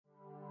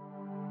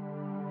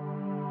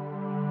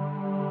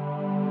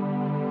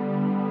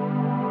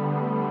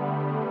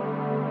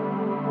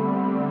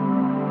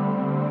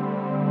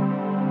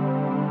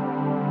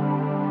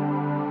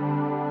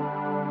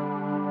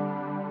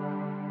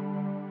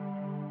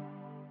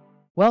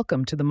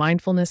Welcome to the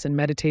Mindfulness and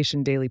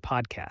Meditation Daily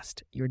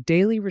Podcast, your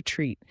daily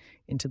retreat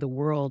into the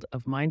world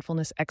of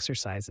mindfulness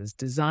exercises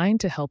designed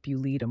to help you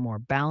lead a more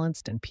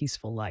balanced and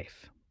peaceful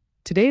life.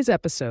 Today's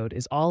episode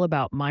is all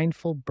about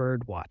mindful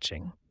bird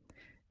watching,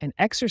 an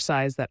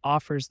exercise that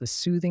offers the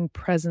soothing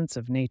presence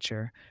of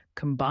nature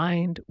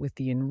combined with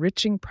the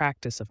enriching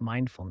practice of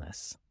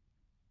mindfulness.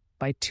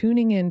 By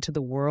tuning in to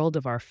the world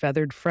of our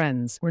feathered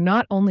friends, we're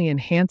not only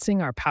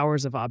enhancing our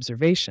powers of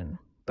observation,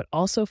 but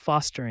also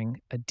fostering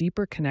a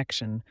deeper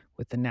connection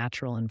with the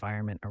natural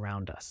environment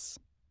around us.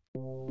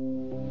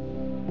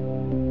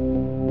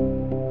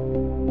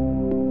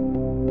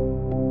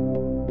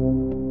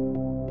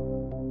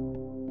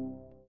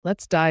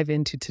 Let's dive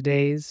into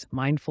today's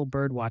mindful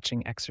bird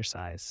watching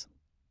exercise.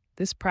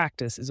 This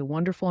practice is a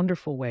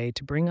wonderful way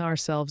to bring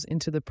ourselves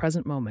into the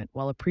present moment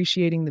while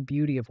appreciating the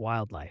beauty of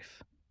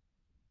wildlife.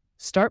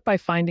 Start by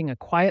finding a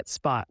quiet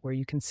spot where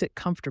you can sit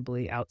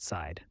comfortably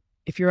outside.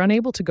 If you're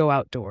unable to go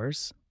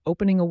outdoors,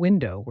 opening a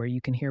window where you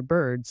can hear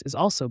birds is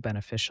also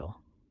beneficial.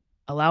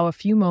 Allow a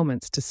few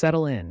moments to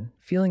settle in,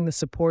 feeling the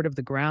support of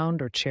the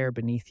ground or chair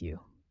beneath you.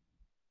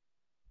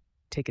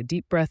 Take a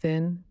deep breath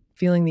in,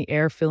 feeling the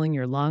air filling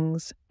your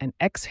lungs, and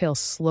exhale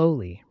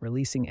slowly,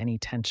 releasing any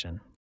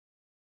tension.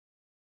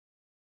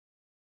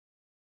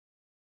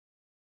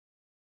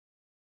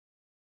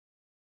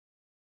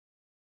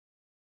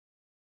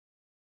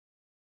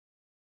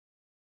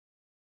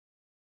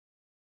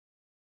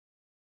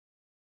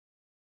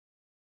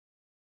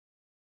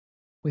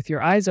 With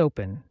your eyes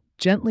open,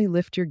 gently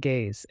lift your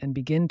gaze and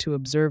begin to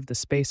observe the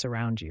space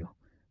around you.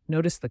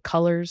 Notice the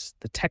colors,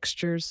 the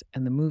textures,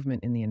 and the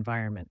movement in the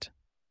environment.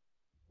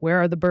 Where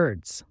are the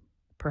birds?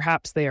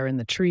 Perhaps they are in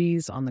the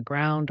trees, on the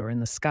ground, or in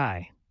the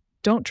sky.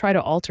 Don't try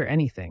to alter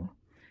anything.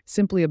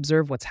 Simply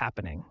observe what's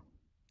happening.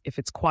 If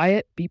it's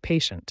quiet, be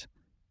patient.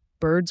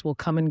 Birds will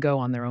come and go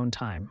on their own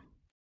time.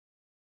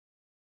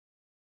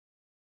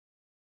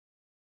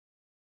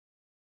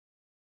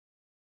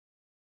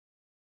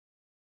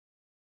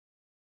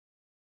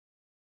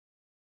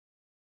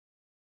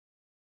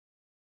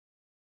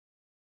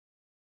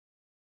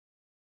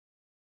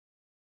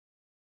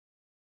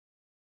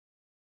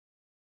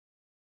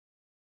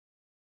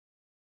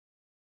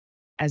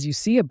 As you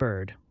see a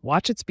bird,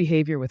 watch its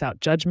behavior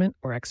without judgment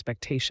or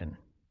expectation.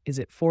 Is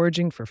it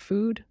foraging for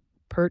food,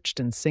 perched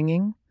and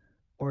singing,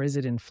 or is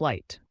it in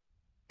flight?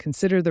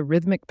 Consider the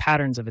rhythmic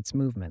patterns of its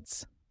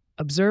movements.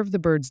 Observe the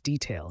bird's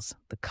details,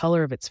 the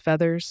color of its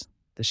feathers,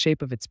 the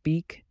shape of its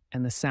beak,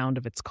 and the sound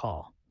of its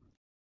call.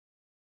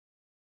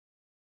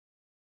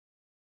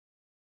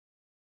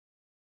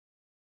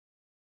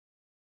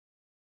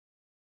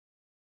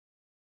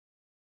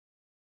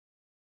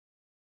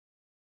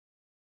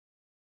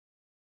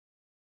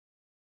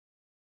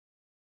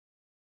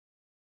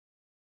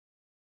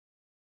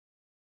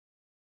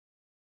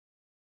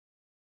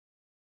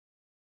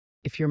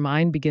 If your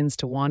mind begins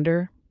to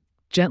wander,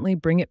 gently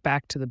bring it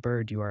back to the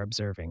bird you are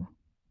observing.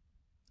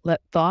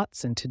 Let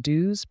thoughts and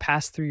to-dos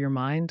pass through your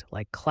mind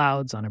like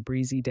clouds on a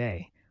breezy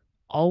day,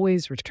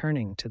 always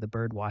returning to the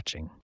bird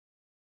watching.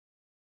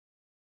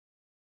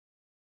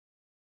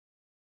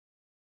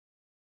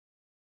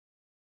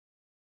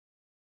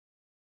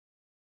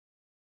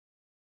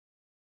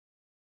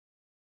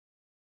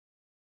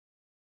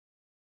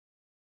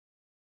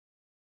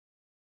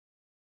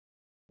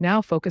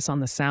 Now focus on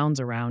the sounds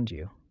around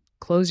you.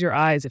 Close your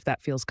eyes if that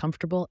feels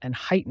comfortable and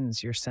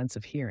heightens your sense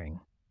of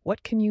hearing.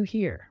 What can you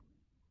hear?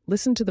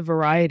 Listen to the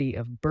variety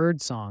of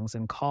bird songs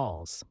and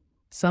calls.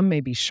 Some may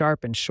be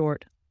sharp and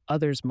short,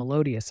 others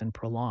melodious and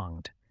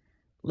prolonged.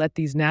 Let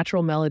these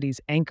natural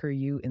melodies anchor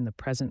you in the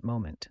present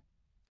moment.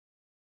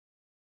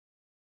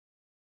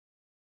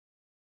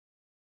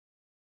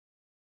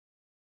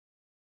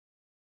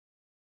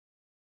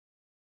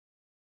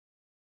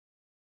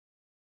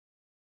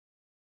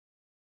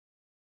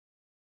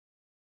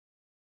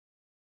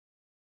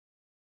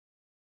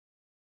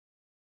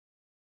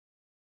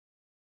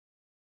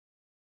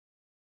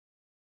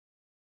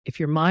 If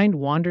your mind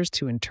wanders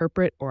to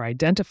interpret or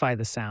identify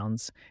the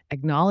sounds,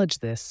 acknowledge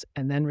this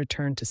and then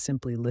return to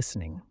simply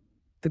listening.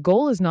 The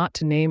goal is not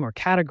to name or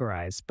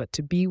categorize, but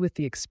to be with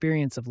the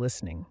experience of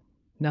listening.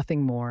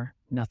 Nothing more,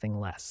 nothing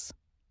less.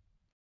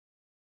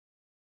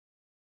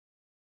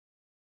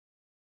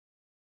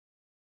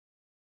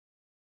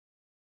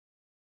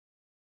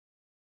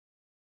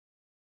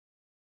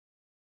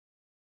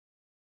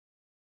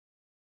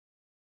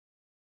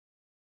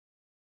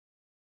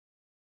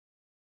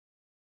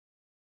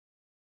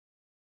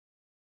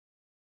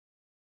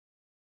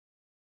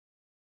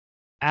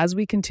 As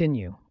we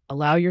continue,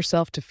 allow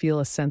yourself to feel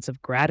a sense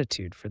of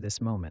gratitude for this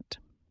moment.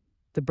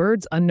 The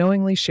birds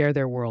unknowingly share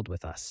their world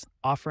with us,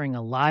 offering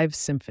a live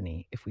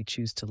symphony if we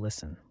choose to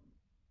listen.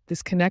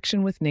 This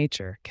connection with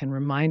nature can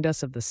remind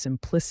us of the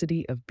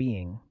simplicity of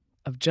being,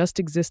 of just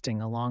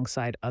existing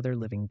alongside other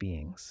living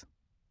beings.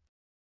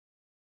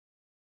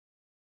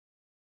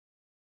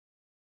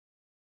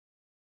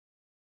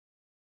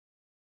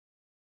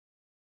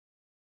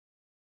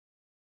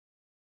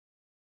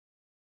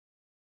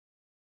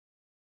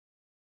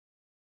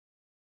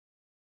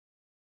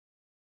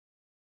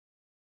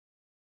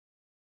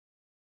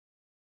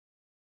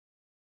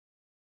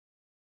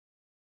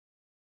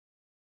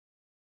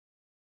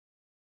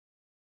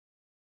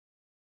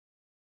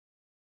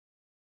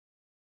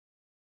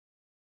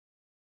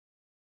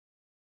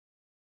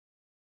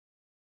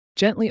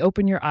 Gently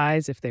open your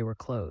eyes if they were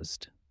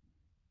closed.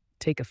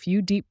 Take a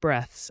few deep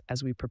breaths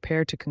as we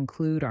prepare to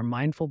conclude our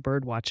mindful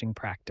birdwatching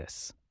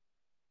practice.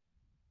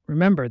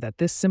 Remember that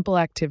this simple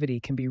activity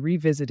can be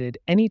revisited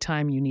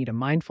anytime you need a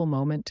mindful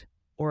moment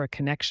or a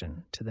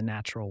connection to the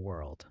natural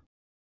world.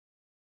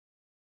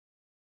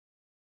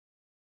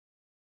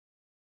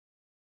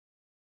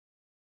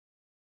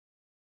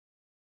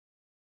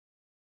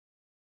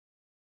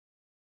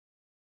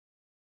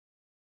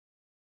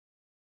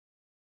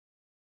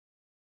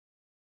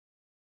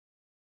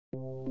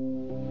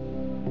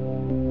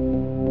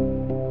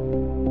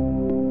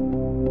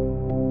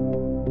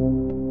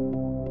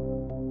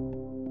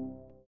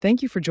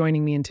 Thank you for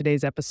joining me in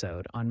today's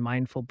episode on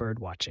mindful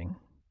birdwatching.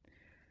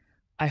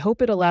 I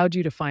hope it allowed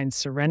you to find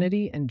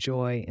serenity and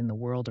joy in the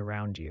world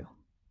around you.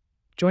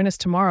 Join us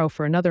tomorrow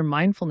for another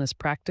mindfulness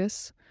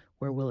practice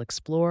where we'll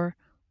explore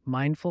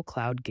mindful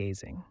cloud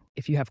gazing.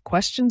 If you have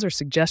questions or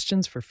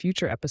suggestions for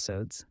future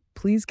episodes,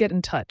 please get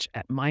in touch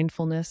at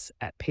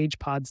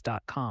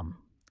mindfulness@pagepods.com.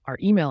 Our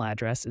email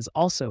address is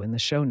also in the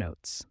show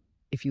notes.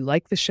 If you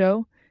like the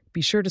show,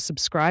 be sure to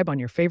subscribe on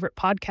your favorite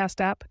podcast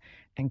app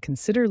and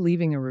consider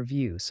leaving a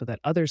review so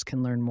that others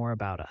can learn more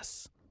about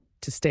us.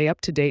 To stay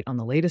up to date on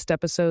the latest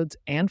episodes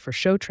and for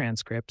show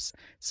transcripts,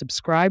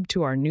 subscribe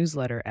to our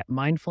newsletter at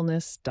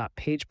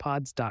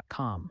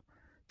mindfulness.pagepods.com.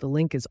 The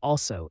link is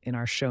also in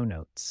our show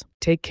notes.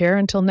 Take care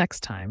until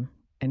next time,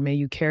 and may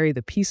you carry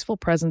the peaceful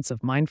presence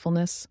of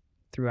mindfulness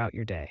throughout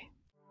your day.